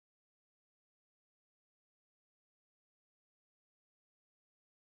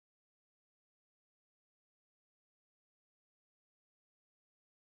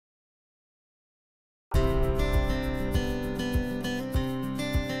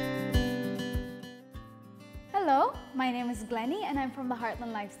My name is Glennie and I'm from the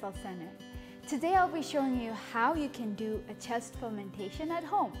Hartland Lifestyle Center. Today I'll be showing you how you can do a chest fomentation at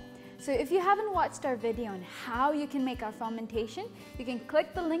home. So if you haven't watched our video on how you can make our fomentation, you can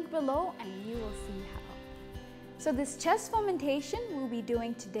click the link below and you will see how. So this chest fomentation we'll be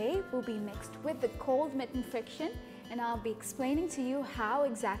doing today will be mixed with the cold mitten friction, and I'll be explaining to you how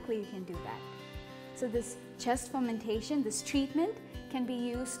exactly you can do that. So this chest fomentation, this treatment, can be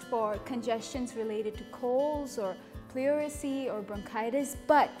used for congestions related to colds or pleurisy or bronchitis,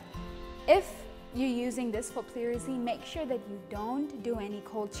 but if you're using this for pleurisy, make sure that you don't do any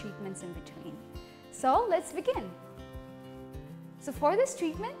cold treatments in between. So let's begin. So for this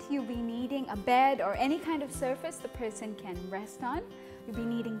treatment, you'll be needing a bed or any kind of surface the person can rest on. You'll be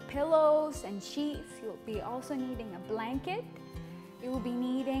needing pillows and sheets. You'll be also needing a blanket. You will be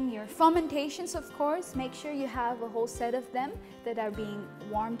needing your fomentations, of course. Make sure you have a whole set of them that are being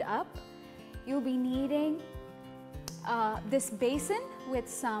warmed up. You'll be needing this basin with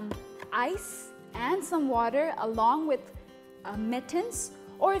some ice and some water along with mittens,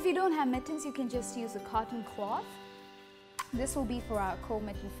 or if you don't have mittens, you can just use a cotton cloth. This will be for our cold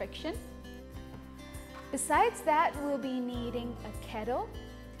mitten friction. Besides that, we'll be needing a kettle,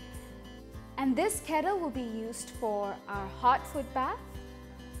 and this kettle will be used for our hot foot bath.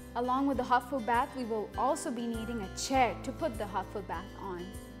 Along with the hot foot bath, we will also be needing a chair to put the hot foot bath on.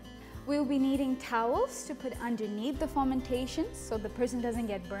 We'll be needing towels to put underneath the fomentation so the person doesn't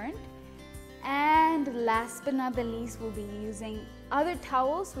get burned. And last but not the least, we'll be using other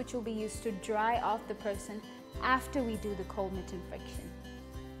towels which will be used to dry off the person after we do the cold mitten friction.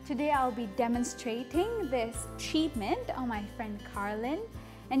 Today I'll be demonstrating this treatment on my friend Clarence,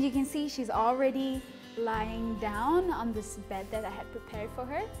 and you can see she's already lying down on this bed that I had prepared for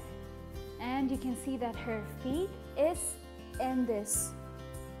her, and you can see that her feet is in this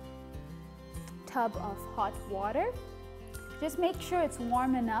tub of hot water. Just make sure it's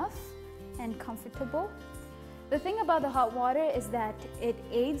warm enough and comfortable. The thing about the hot water is that it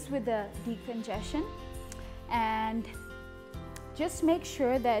aids with the decongestion, and just make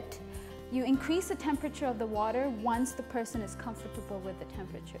sure that you increase the temperature of the water once the person is comfortable with the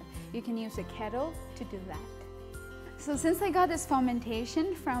temperature. You can use a kettle to do that. So since I got this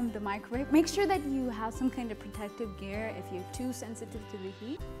fomentation from the microwave, make sure that you have some kind of protective gear if you're too sensitive to the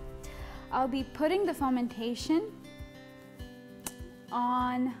heat. I'll be putting the fomentation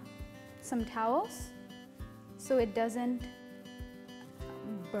on some towels so it doesn't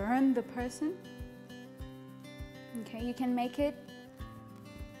burn the person. Okay, you can make it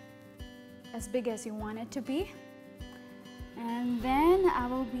as big as you want it to be. And then I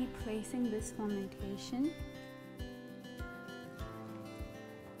will be placing this fomentation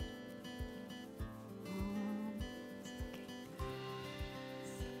on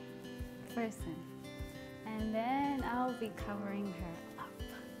this person. And then I'll be covering her up.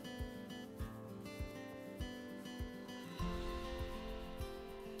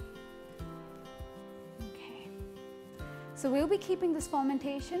 So we'll be keeping this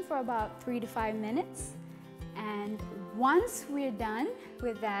fomentation for about 3 to 5 minutes, and once we're done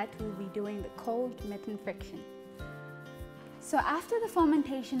with that, we'll be doing the cold mitten friction. So after the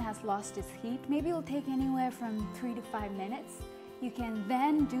fomentation has lost its heat, maybe it'll take anywhere from 3 to 5 minutes, you can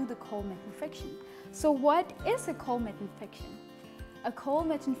then do the cold mitten friction. So what is a cold mitten friction? A cold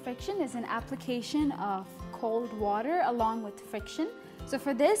mitten friction is an application of cold water along with friction. So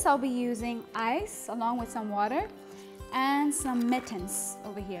for this, I'll be using ice along with some water and some mittens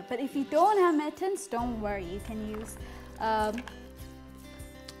over here. But if you don't have mittens, don't worry. You can use a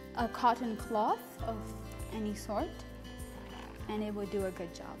cotton cloth of any sort, and it will do a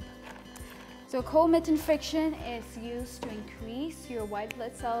good job. So cold mitten friction is used to increase your white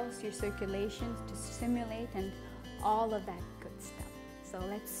blood cells, your circulation, to stimulate, and all of that good stuff. So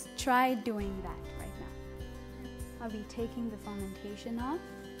let's try doing that right now. I'll be taking the fomentation off.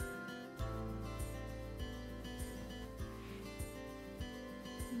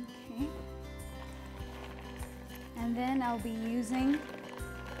 And then I'll be using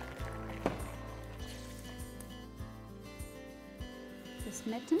this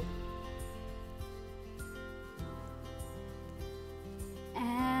mitten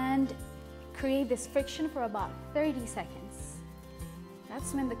and create this friction for about 30 seconds.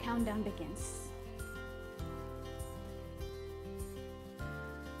 That's when the countdown begins.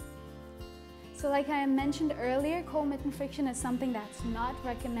 So like I mentioned earlier, cold mitten friction is something that's not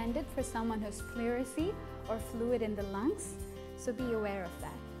recommended for someone who's pleurisy or fluid in the lungs, so be aware of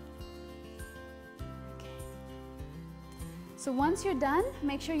that. Okay. So once you're done,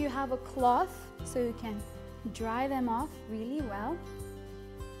 make sure you have a cloth so you can dry them off really well.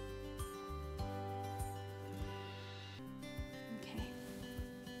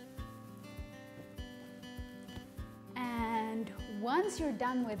 once you're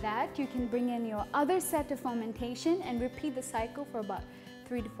done with that, you can bring in your other set of fermentation and repeat the cycle for about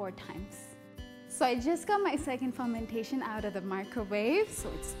 3 to 4 times. So I just got my second fermentation out of the microwave, so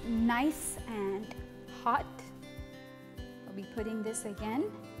it's nice and hot. I'll be putting this again,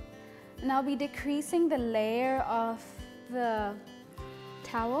 and I'll be decreasing the layer of the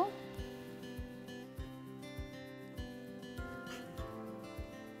towel.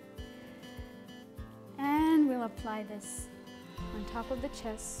 And we'll apply this on top of the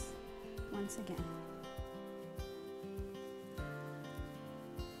chest once again.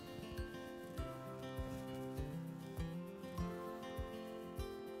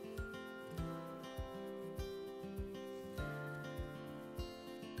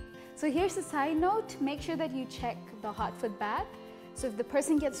 So here's a side note, make sure that you check the hot foot bath. So if the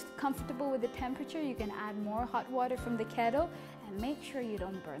person gets comfortable with the temperature, you can add more hot water from the kettle and make sure you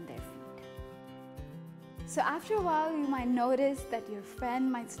don't burn their feet. So after a while, you might notice that your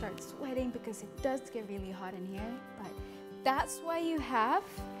friend might start sweating because it does get really hot in here, but that's why you have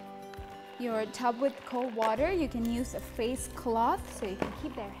your tub with cold water. You can use a face cloth so you can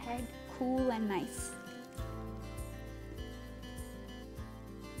keep their head cool and nice.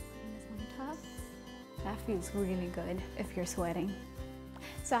 That feels really good if you're sweating.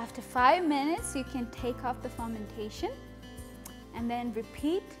 So after 5 minutes, you can take off the fermentation and then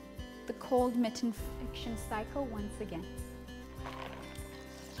repeat the cold mitten friction cycle once again.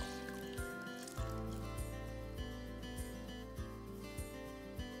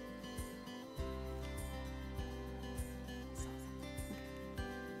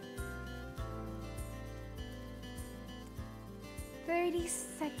 Okay. 30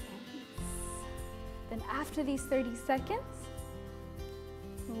 seconds. Then after these 30 seconds,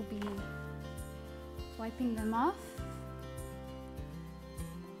 we'll be wiping them off.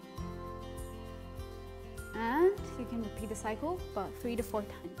 And you can repeat the cycle about 3 to 4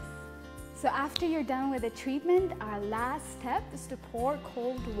 times. So after you're done with the treatment, our last step is to pour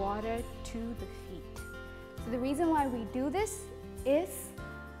cold water to the feet. So the reason why we do this is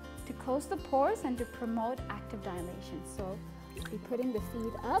to close the pores and to promote active dilation. So we're putting the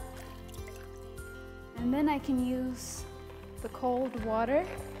feet up. And then I can use the cold water,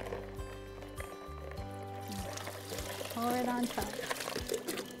 pour it on top.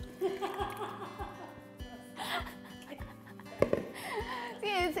 See,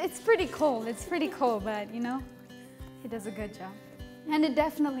 it's pretty cold, but you know, it does a good job. And it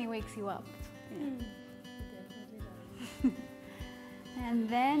definitely wakes you up. Yeah. And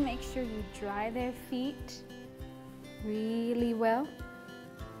then make sure you dry their feet really well.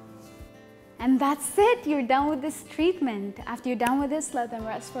 And that's it, you're done with this treatment. After you're done with this, let them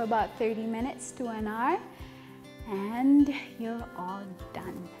rest for about 30 minutes to an hour, and you're all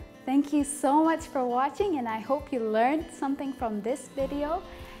done. Thank you so much for watching, and I hope you learned something from this video,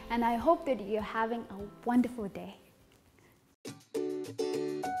 and I hope that you're having a wonderful day.